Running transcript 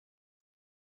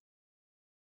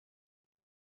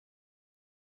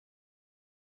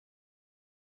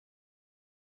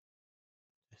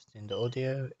Testing the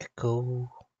audio, echo.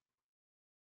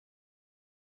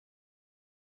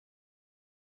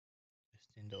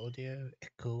 Testing the audio,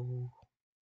 echo.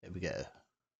 There we go. Testing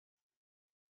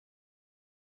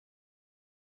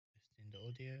the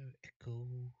audio, echo.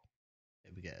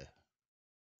 There we go.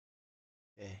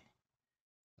 Okay.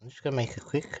 I'm just gonna make a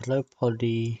quick low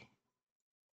poly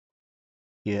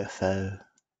UFO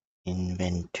in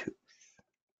Ventuz.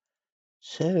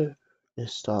 So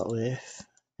let's start with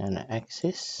an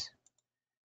axis.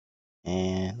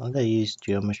 And I'm gonna use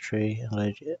geometry.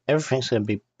 Everything's gonna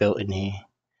be built in here.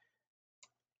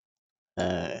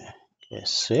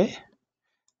 Yes, see.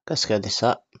 Let's scale this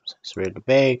up. So it's really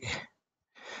big.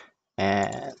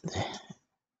 And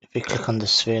if you click on the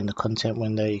sphere in the content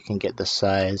window, you can get the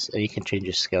size, and you can change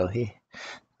the scale here.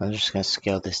 I'm just gonna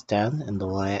scale this down in the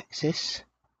y-axis.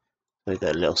 So we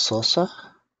got a little saucer.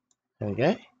 There we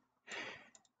go.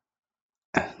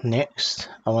 Next,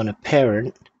 I want to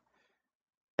parent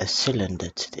a cylinder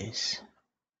to this.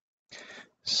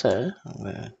 So I'm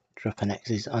gonna drop an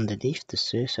axis underneath the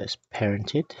sphere, so it's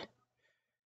parented.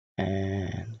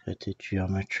 And go to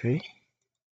geometry.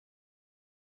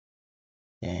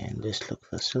 And just look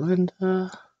for cylinder.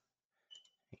 There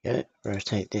you go.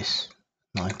 Rotate this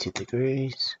 90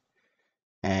 degrees.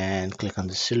 And click on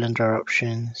the cylinder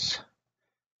options.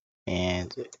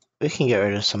 And we can get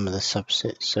rid of some of the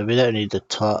subsets. So we don't need the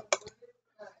top,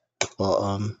 the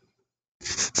bottom.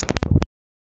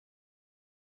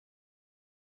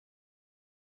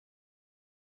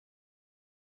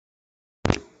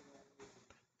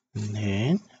 And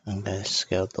then I'm going to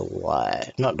scale the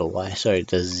Y, not the Y, sorry,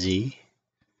 the Z.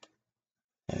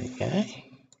 There we go.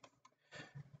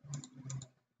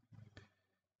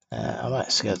 I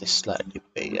might scale this slightly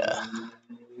bigger.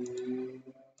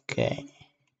 Okay.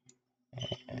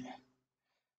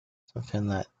 Something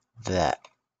like that.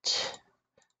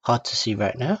 Hard to see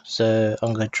right now, so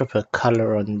I'm going to drop a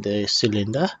color on the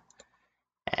cylinder.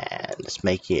 And let's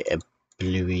make it a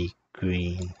bluey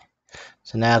green.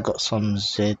 So now I've got some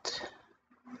Z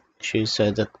issues,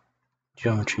 so the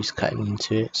geometry is cutting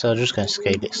into it. So I'm just going to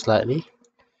scale it slightly.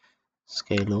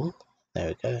 Scale all. There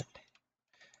we go.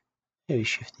 Maybe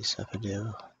shift this up a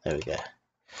little. There we go.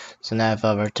 So now if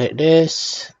I rotate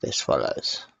this, this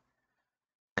follows.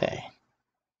 Okay.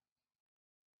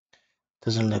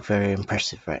 Doesn't look very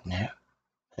impressive right now,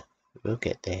 but we'll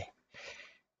get there.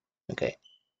 Okay.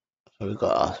 So we've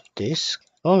got our disc.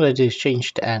 All I'm going to do is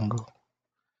change the angle.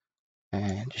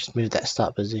 And just move that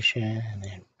start position and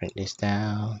then bring this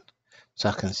down so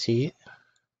I can see it.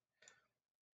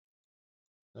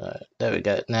 There we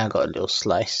go. Now I've got a little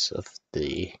slice of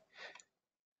the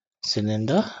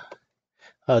cylinder.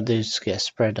 I'll do is get a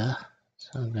spreader.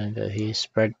 So I'm going to go here,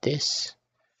 spread this.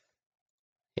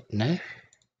 Hit no.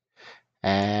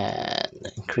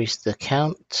 And increase the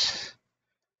count.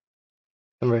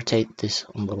 And rotate this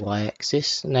on the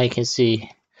y-axis. Now you can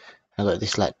see I've got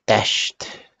this like dashed.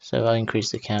 So I'll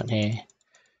increase the count here.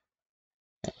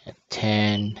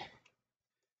 10.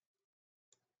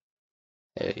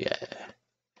 There we go.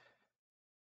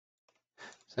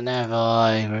 So now if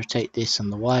I rotate this on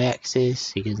the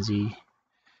y-axis, you can see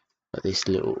got these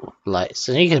little lights.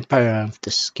 And you can play around with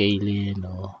the scaling,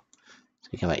 or so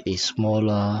you can make these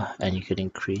smaller, and you could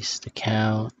increase the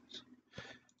count.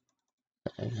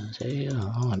 Say,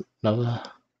 oh, I want another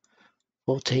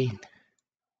 14.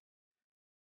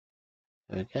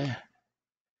 There we go.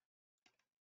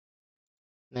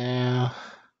 Now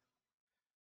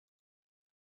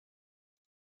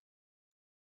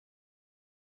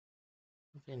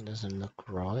something doesn't look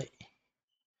right.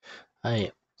 Oh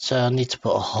yeah. So I need to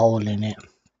put a hole in it.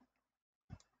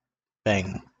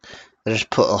 Bang. I just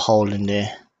put a hole in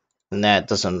there. And now it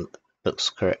doesn't look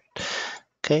correct.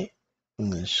 Okay. I'm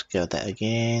going to scale that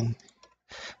again.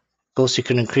 Of course, you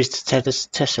can increase the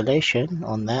tessellation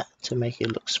on that to make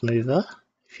it look smoother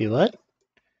if you want.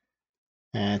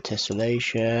 And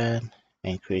tessellation,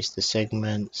 increase the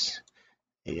segments.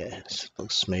 Yeah, it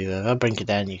looks smoother. If I bring it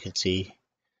down, you can see.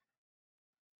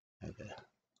 Okay.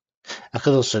 I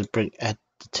could also add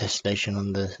the tessellation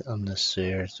on the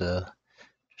sphere as well,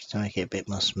 just to make it a bit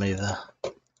more smoother.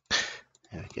 There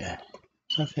we go.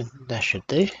 So I think that should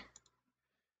do.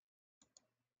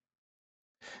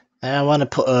 Now I want to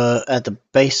put at the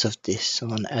base of this, I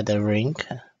want to add a ring.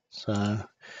 So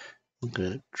I'm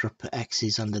going to drop an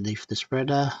axis underneath the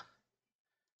spreader.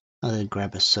 I'm going to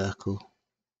grab a circle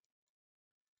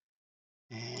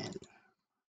and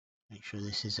make sure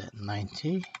this is at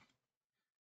 90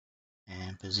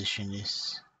 and position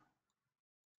this.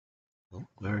 Oh,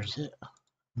 where is it?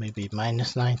 Maybe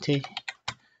minus 90.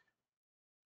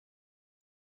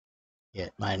 Yeah,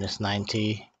 minus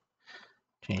 90.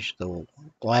 change the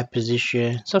Y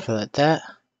position, something like that.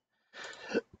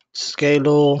 Scale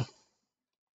all.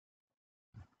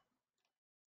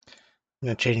 I'm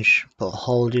gonna change, put a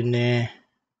hole in there.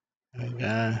 There we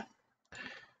go.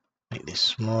 Make this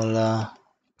smaller,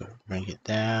 bring it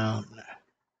down.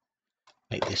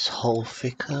 Make this hole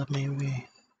thicker, maybe.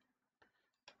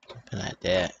 Something like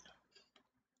that.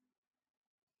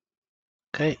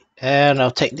 Okay, and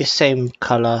I'll take this same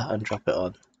color and drop it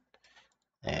on.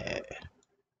 There.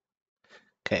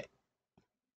 Okay.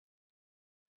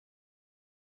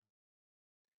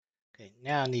 Okay,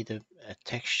 now I need a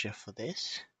texture for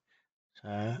this. So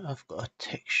I've got a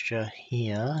texture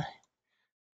here.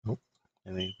 Oh,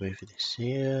 let me move this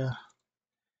here.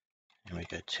 And we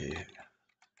go to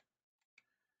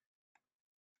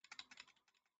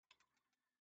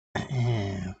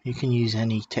you can use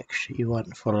any texture you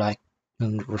want for like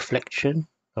reflection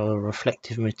or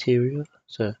reflective material.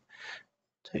 So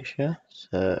texture.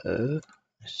 So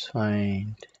let's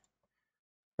find,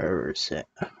 where is it?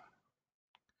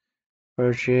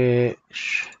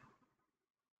 Projects.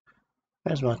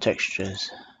 Where's my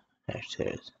textures?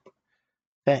 Textures.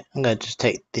 Okay, I'm going to just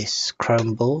take this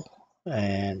chrome ball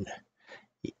and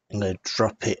I'm going to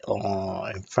drop it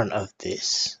on in front of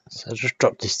this. So I'll just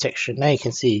drop this texture. Now you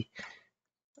can see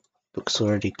it looks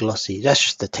already glossy. That's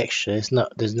just the texture. It's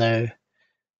not. There's no.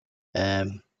 I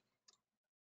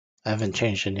haven't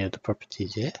changed any of the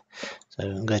properties yet. So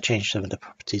I'm going to change some of the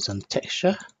properties on the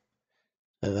texture.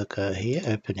 So I'll go here,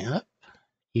 open it up,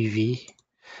 UV.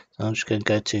 So I'm just going to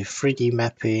go to 3D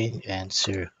mapping and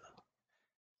circle.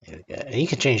 There we go. You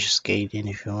can change the scaling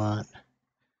if you want.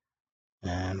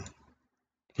 You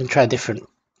can try different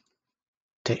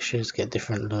textures, get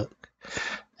different look.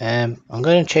 I'm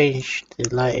going to change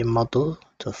the lighting model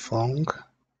to Fong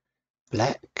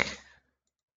black,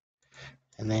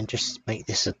 and then just make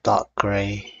this a dark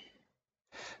grey.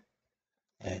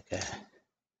 There we go.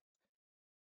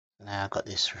 Now I've got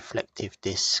this reflective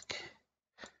disc.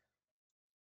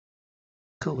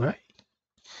 Cool, right?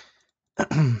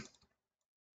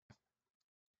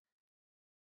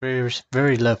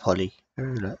 very low poly,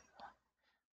 very low.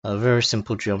 Very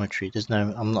simple geometry. There's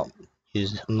no. I'm not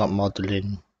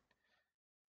modeling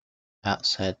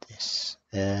outside this.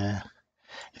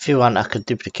 If you want, I could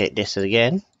duplicate this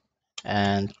again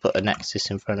and put an axis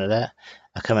in front of that.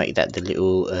 I can make that the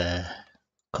little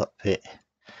cockpit.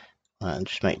 And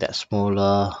just make that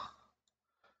smaller.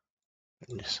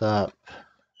 Bring this up.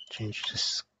 Change the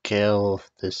scale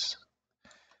of this.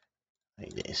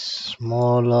 Make this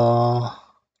smaller.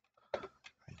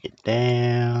 Bring it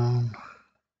down.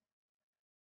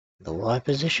 The Y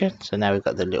position. So now we've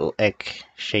got the little egg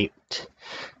shaped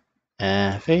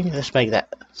thing. Let's make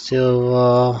that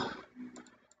silver.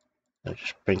 I'll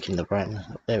just bring in the brightness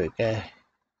up. There we go.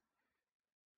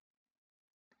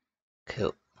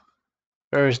 Cool.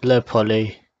 Very low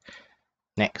poly.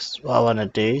 Next, what I want to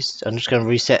do is I'm just going to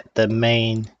reset the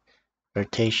main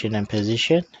rotation and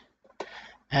position.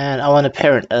 And I want to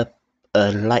parent a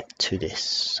light to this.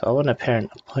 So I want to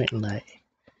parent a point light.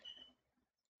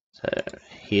 So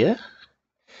here.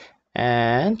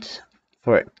 And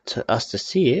for us to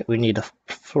see it, we need a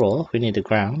floor, we need a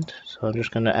ground. So I'm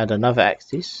just going to add another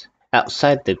axis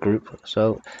outside the group.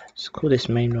 So let's call this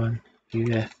main one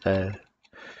UFO.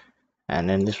 And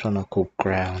then this one I'll call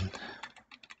ground.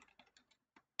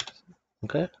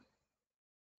 Okay.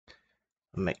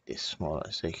 I'll make this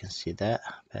smaller so you can see that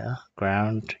better.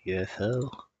 Ground UFO.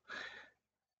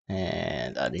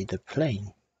 And I need a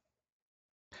plane.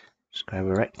 Just grab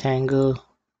a rectangle,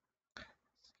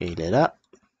 scale it up,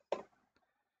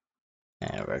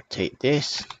 and rotate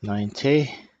this 90.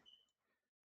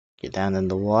 Get down in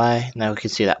the Y. Now we can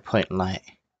see that point light.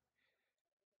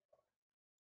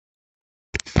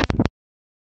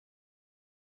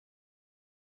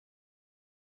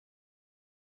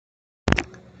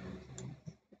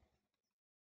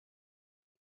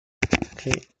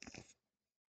 Okay,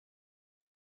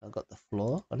 I've got the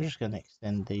floor. I'm just going to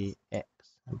extend the X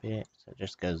a bit so it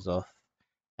just goes off,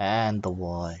 and the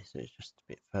Y so it's just a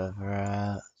bit further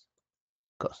out.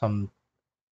 Got some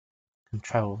can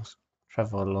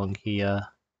travel along here.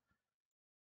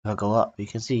 If I go up, you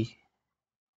can see.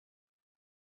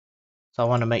 So I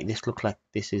want to make this look like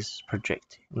this is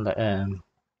projecting,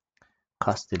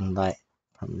 casting light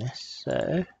from this.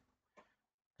 So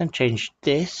and change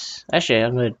this. Actually,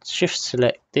 I'm going to shift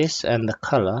select this and the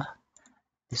color.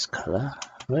 This color.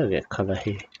 I'm going to get color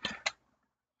here.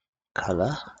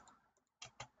 Color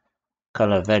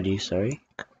value, sorry.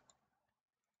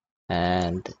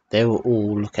 And they will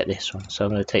all look at this one. So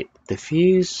I'm going to take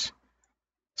diffuse,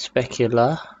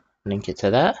 specular, link it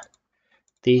to that.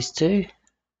 These two.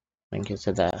 Link it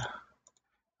to that.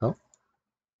 Oh,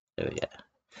 there we go.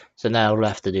 So now all I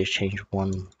have to do is change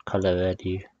one color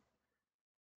value.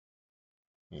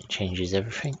 It changes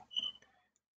everything.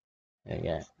 There we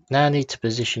go. Now I need to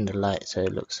position the light so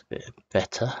it looks a bit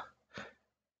better.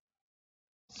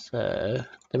 So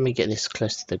let me get this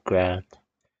close to the ground.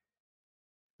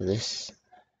 This.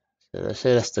 So let's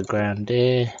say that's the ground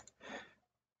there.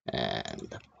 And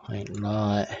the point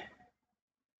light.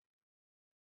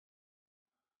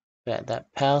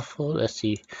 That powerful. Let's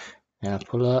see. Now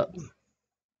pull up.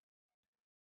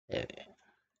 There we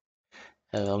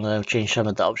go. I'm going to change some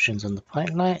of the options on the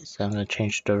point light. So I'm going to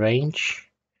change the range.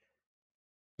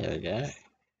 There we go.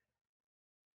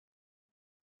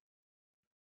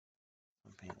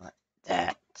 Something like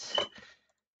that.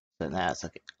 So now it's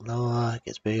like lower, it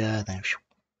gets bigger, then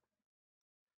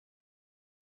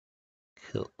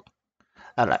cool.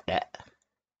 I like that.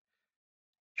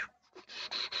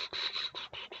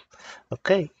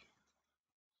 Okay,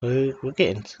 we're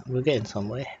getting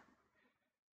somewhere.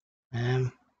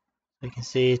 You can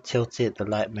see tilt it, the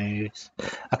light moves.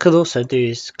 I could also do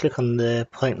is click on the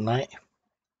point light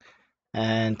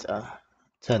and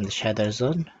turn the shadows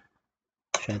on.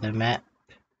 Shadow map.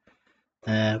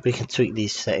 We can tweak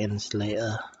these settings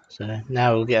later. So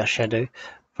now we'll get our shadow.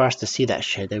 For us to see that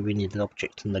shadow, we need an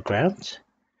object on the ground.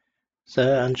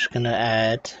 So I'm just going to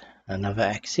add another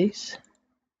axis.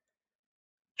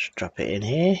 Just drop it in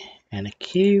here and a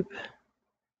cube.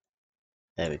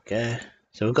 There we go.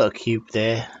 So we've got a cube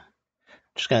there.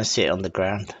 Just going to sit it on the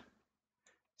ground.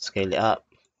 Scale it up.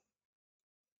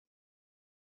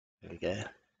 There we go.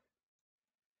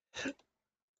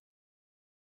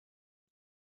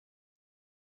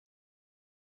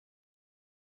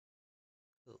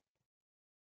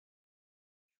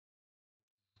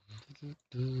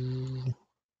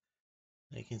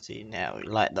 You can see now we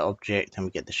light the object and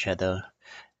we get the shadow.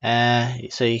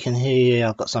 So you can hear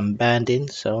I've got some banding.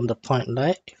 So on the point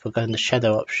light, if we go in the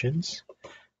shadow options,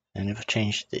 and if I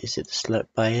change is it the slope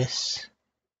bias?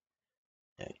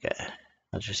 There we go.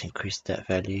 I'll just increase that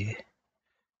value.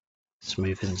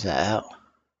 Smoothens that out.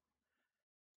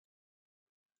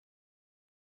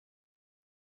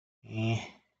 Yeah.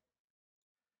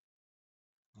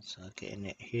 So getting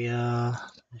it here.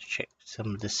 Let's check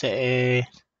some of the settings.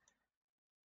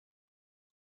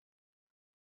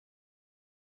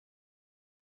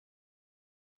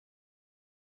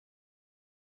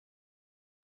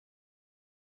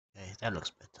 Okay, that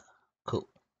looks better. Cool.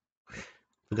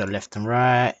 We got left and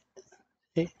right.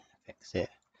 Okay, fix it.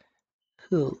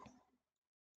 Cool.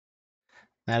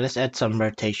 Now let's add some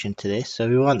rotation to this. So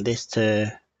we want this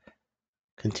to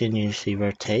continuously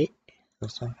rotate or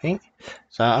something.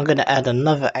 So I'm going to add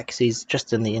another axis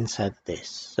just on the inside of this.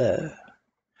 So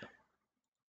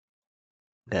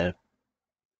I'm going to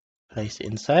place it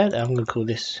inside. I'm going to call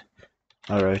this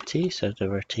ROT, so the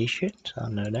rotation. So I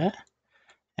know that.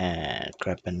 And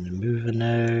grab a mover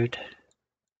node.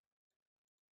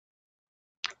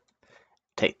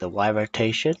 Take the Y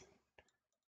rotation.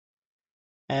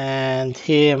 And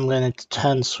here I'm going to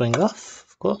turn swing off,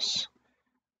 of course.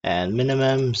 And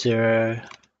minimum 0,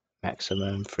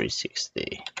 maximum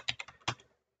 360.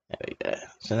 There we go.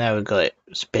 So now we've got it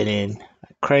spinning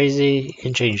like crazy. You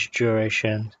can change the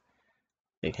duration.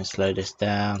 You can slow this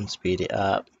down, speed it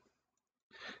up.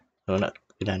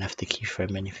 We don't have to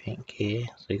keyframe anything here.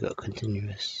 So you've got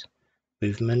continuous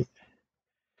movement.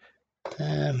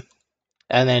 And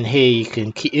then here you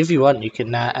can, if you want, you can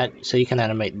now add. So you can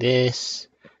animate this,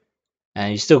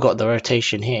 and you still got the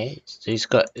rotation here. So it's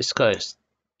got its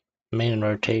main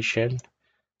rotation.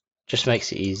 Just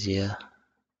makes it easier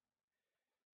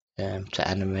to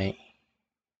animate.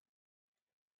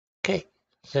 Okay,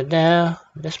 so now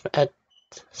let's add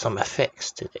some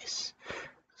effects to this.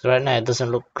 So right now it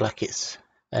doesn't look like it's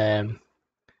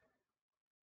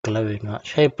glowing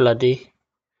much. Hey bloody.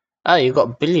 Oh, you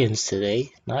got billions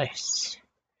today. Nice.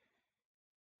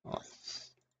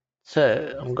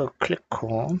 So I'm gonna click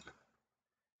on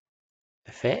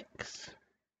effects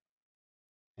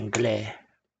and glare.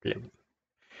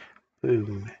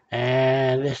 Boom.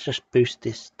 And let's just boost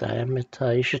this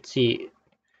diameter. You should see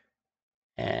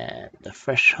and the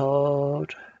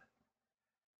threshold.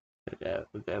 We go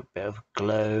a bit of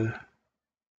glow. There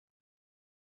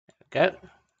we go.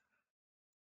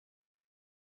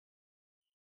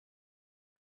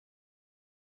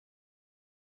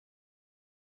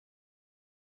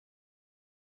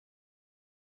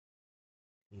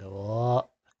 Go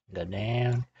up, go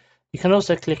down. You can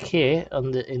also click here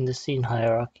on in the scene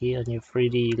hierarchy on your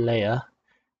 3D layer,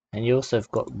 and you also have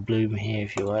got bloom here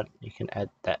if you want. You can add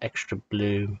that extra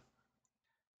bloom,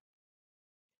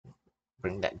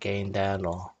 bring that gain down,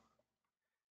 or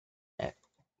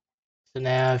So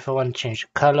now if I want to change the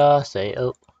color, say,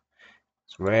 oh,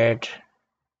 it's red,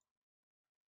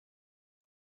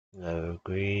 go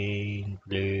green,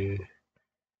 blue.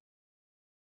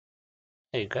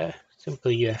 There you go,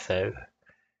 simple UFO.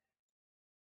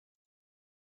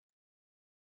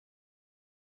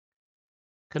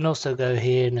 Can also go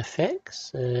here in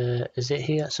effects. Is it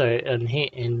here? Sorry, on here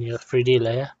in your 3D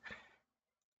layer.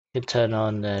 You can turn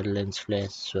on the lens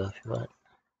flares as well if you want.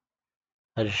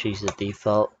 I'll just use the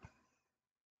default.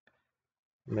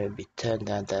 Maybe turn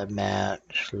down the amount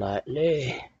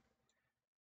slightly.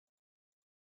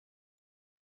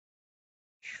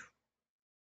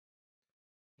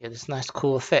 Get this nice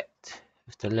cool effect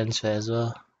with the lens flare as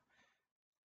well.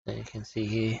 That you can see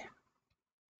here.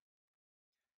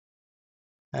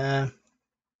 And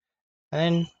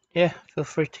then yeah, feel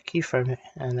free to keyframe it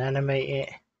and animate it.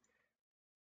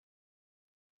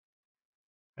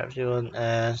 Perhaps you want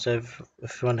so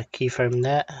if you want to keyframe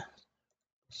that,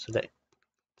 select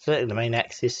the main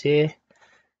axis here.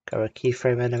 Go to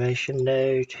keyframe animation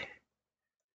node.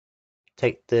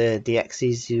 Take the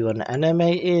axes you want to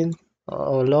animate in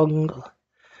or along.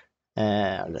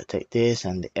 I'm gonna take this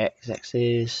and the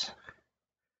x-axis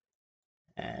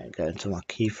and go into my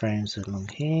keyframes along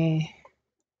here.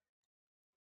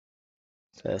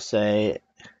 So say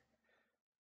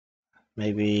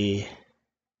maybe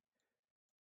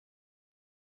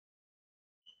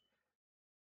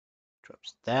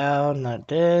drops down like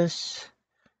this.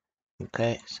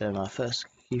 Okay, so my first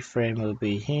keyframe will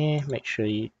be here. Make sure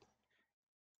you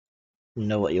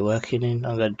know what you're working in.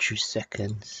 I'm going to choose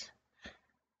seconds.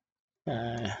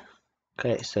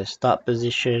 Okay, so start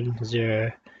position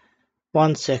 0,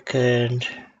 1 second.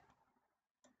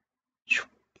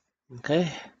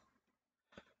 Okay.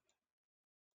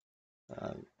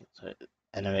 So it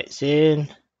animates in.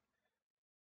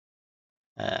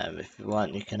 If you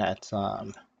want, you can add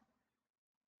some.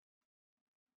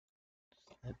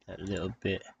 Add that little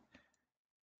bit.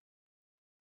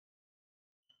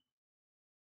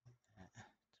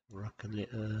 Rock a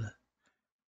little.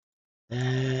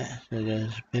 There. So it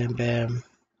goes bam bam.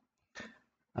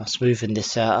 I'll smoothen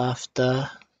this out after.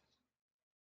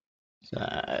 So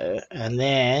and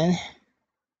then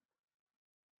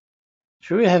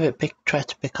should we have it try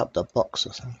to pick up the box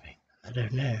or something? I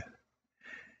don't know.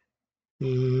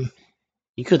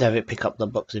 You could have it pick up the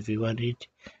box if you wanted,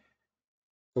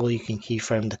 or you can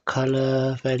keyframe the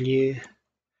color value.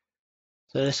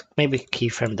 So let's maybe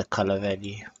keyframe the color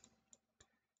value.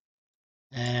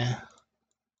 So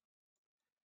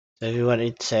if you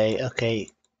wanted to say, okay,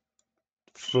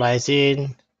 flies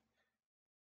in,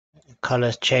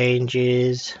 color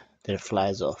changes, then it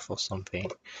flies off or something.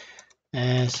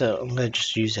 So I'm going to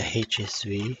just use a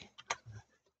HSV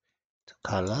to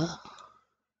color.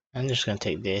 I'm just going to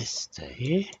take this to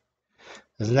here.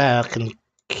 Because now I can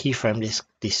keyframe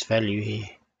this value here.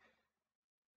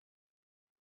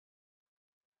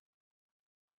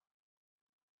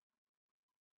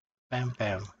 Bam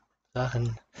bam.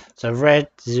 So red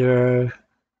 0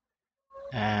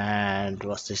 and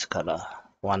what's this color?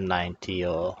 190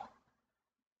 or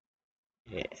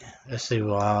yeah. Let's see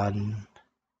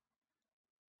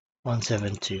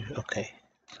 172. Okay.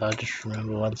 So I'll just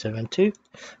remember 172.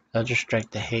 I'll just drag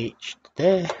the H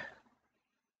there.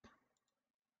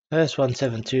 There's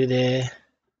 172 there.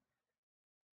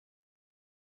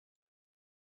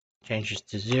 Changes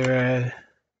to 0.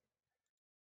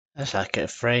 That's like a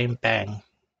frame. Bang.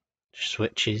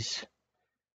 Switches.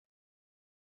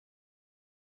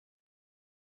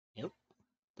 Yep.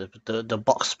 The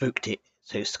box spooked it.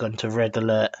 So it's gone to red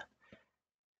alert.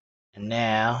 And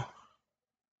now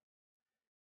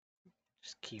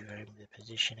just keyframe the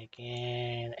position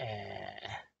again. And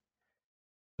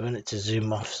we want it to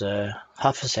zoom off, so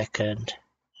half a second.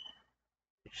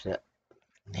 Which that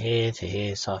from here to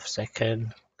here is half a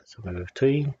second. Somewhere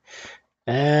between.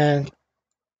 And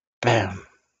bam.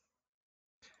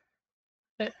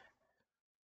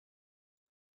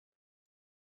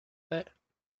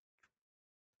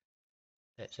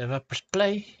 Let's have a press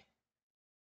play.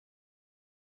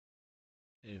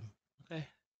 Boom. Okay.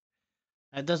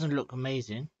 It doesn't look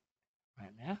amazing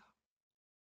right now.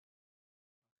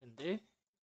 What I can do,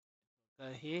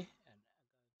 go here and go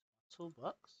to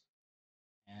toolbox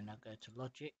and I'll go to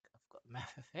logic. I've got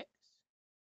math effects.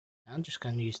 I'm just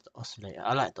going to use the oscillator.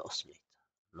 I like the oscillator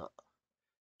a lot.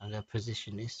 I'm going to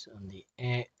position this on the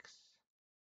X.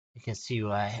 You can see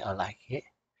why I like it.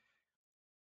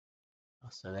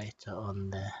 Oscillator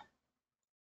on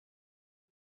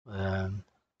the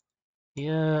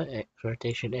here, X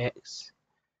rotation X,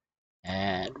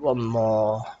 and one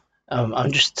more.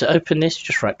 I'm just to open this,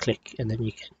 just right click and then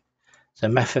you can. So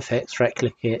Math Effects, right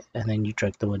click it, and then you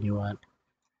drag the one you want.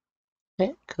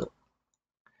 Yeah, cool.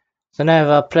 So now if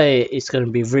I play it, it's going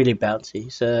to be really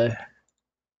bouncy. So,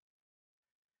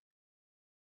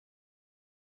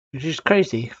 which is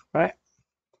crazy, right?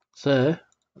 So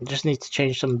I just need to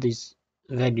change some of these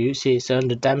values here. So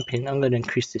under damping, I'm going to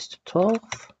increase this to 12.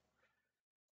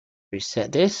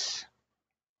 Reset this.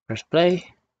 Press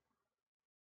play.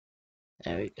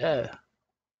 There we go.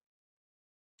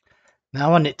 Now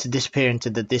I want it to disappear into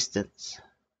the distance.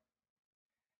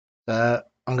 So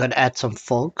I'm going to add some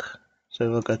fog. So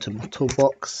we'll go to my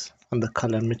toolbox under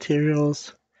color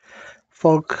materials,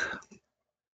 fog.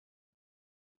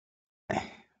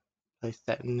 Place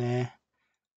that in there.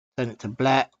 Turn it to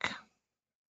black.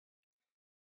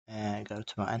 And go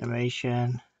to my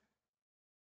animation.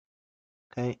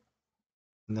 Okay.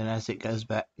 And then as it goes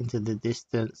back into the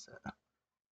distance,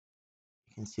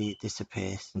 you can see it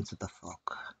disappears into the fog.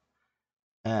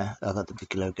 I got the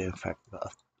big logo in front,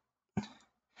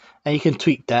 and you can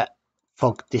tweak that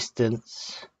fog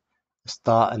distance, the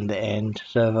start and the end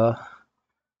server.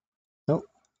 Nope.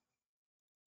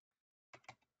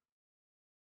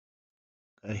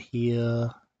 Go here.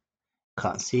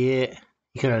 Can't see it.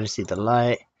 You can only see the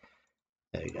light.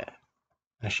 There we go.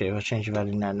 Actually, if I change the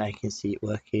value now you can see it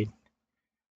working.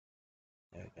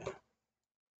 There we go.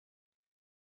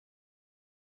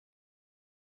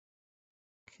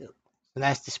 Cool. So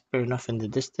now it's disappearing off in the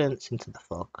distance into the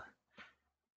fog.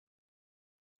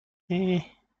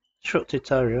 Short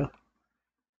tutorial.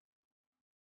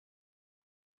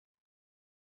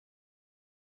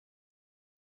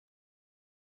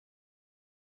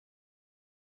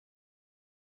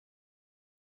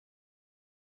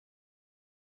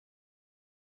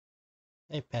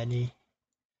 Hey Penny.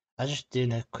 I was just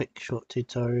doing a quick short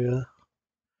tutorial.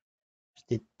 Just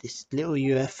did this little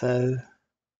UFO.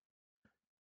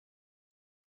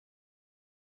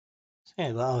 So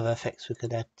yeah, what other effects we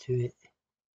could add to it?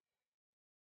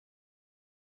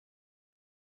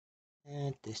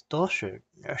 And distortion.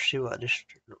 Let's see what this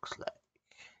looks like.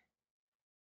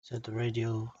 So the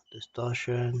radial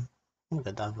distortion. Look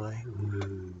at that way.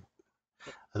 Ooh.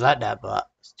 I like that, but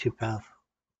it's too powerful.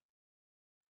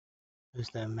 Where's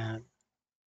the amount?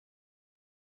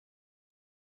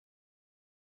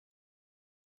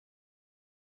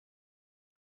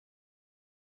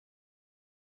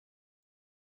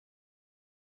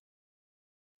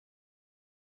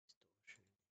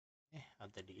 Yeah, I'll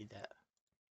delete that.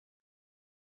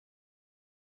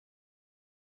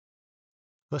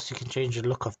 Of course, you can change the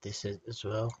look of this as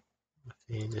well.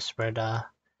 The spreader.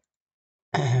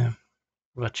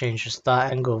 We'll change the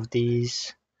start angle of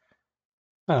these.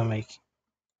 I'll make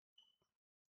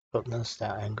got no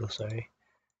start angle, sorry.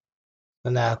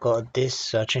 And now I've got this,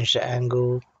 so I'll change the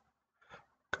angle.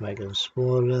 Can make them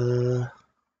smaller.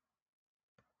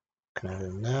 Can have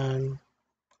them none.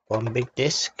 One big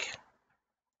disc.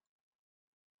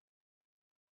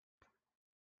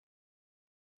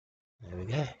 There we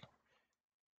go.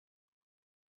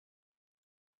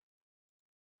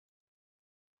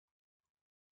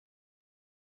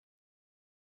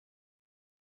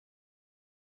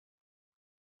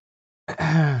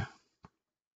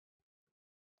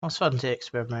 It's fun to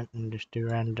experiment and just do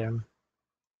random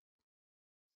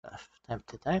stuff time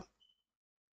to time.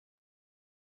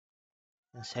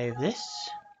 And save this.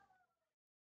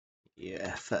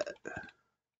 UFO.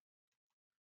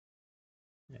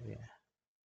 There we go.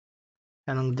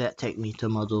 How long did that take me to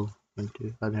model?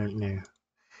 I don't know.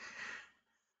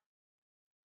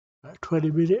 About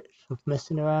 20 minutes of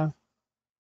messing around.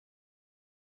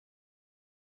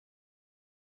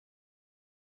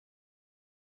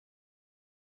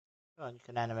 Oh, and you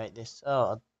can animate this.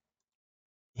 Oh,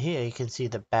 here you can see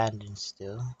the banding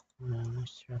still.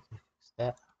 Let's try to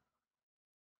fix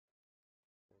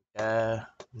that.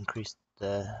 Increase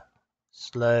the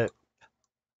slope.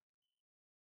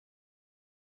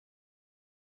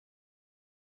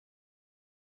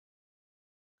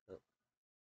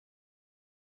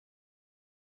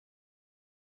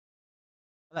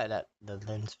 I like that, the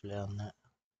lens flare on that.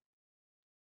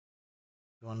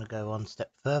 If you want to go one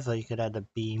step further, you could add a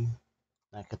beam,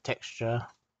 like a texture.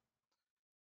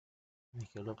 Make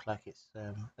it look like it's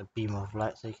a beam of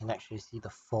light, so you can actually see the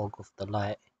fog of the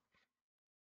light.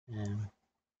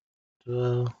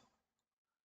 Well,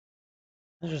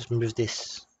 let's just move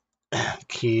this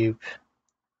cube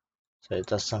so it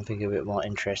does something a bit more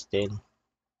interesting.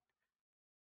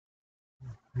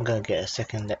 I'm gonna get a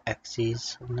second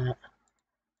axis on that.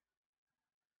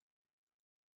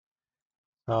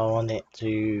 So I want it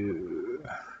to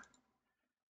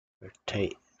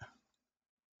rotate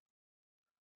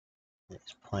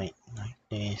this point like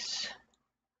this.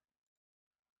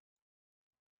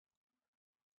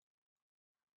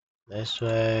 This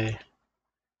way.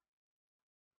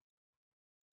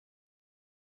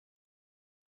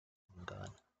 Oh God.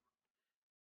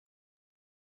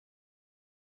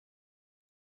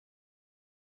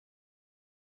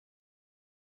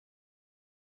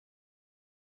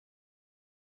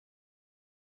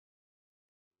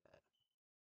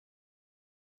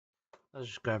 I'll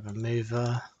just grab a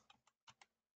mover.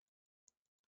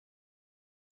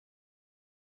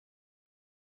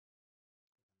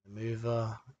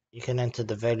 Mover. You can enter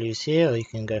the values here, or you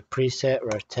can go preset,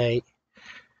 rotate,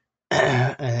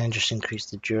 and then just increase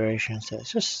the duration. So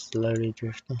it's just slowly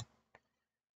drifting.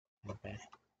 Okay.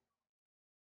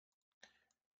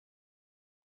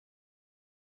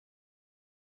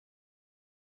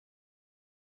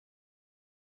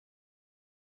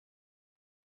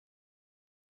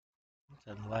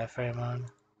 Turn the wireframe on.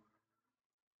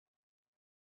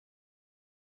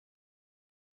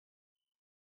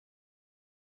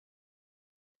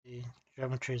 The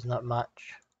geometry is not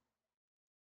much.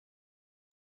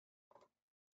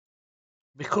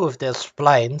 It'd be cool if there's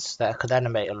splines that I could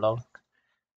animate along.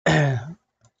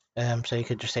 So you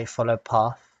could just say follow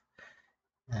path.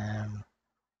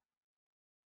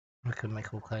 We could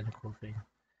make all kind of cool things.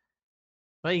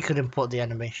 But you could import the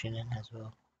animation in as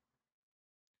well.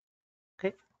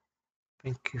 Okay,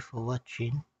 thank you for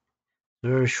watching.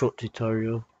 Very short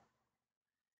tutorial.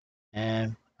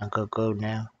 I'm gonna go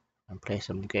now and play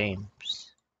some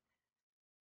games.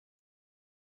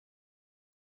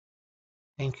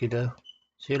 Thank you though.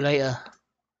 See you later.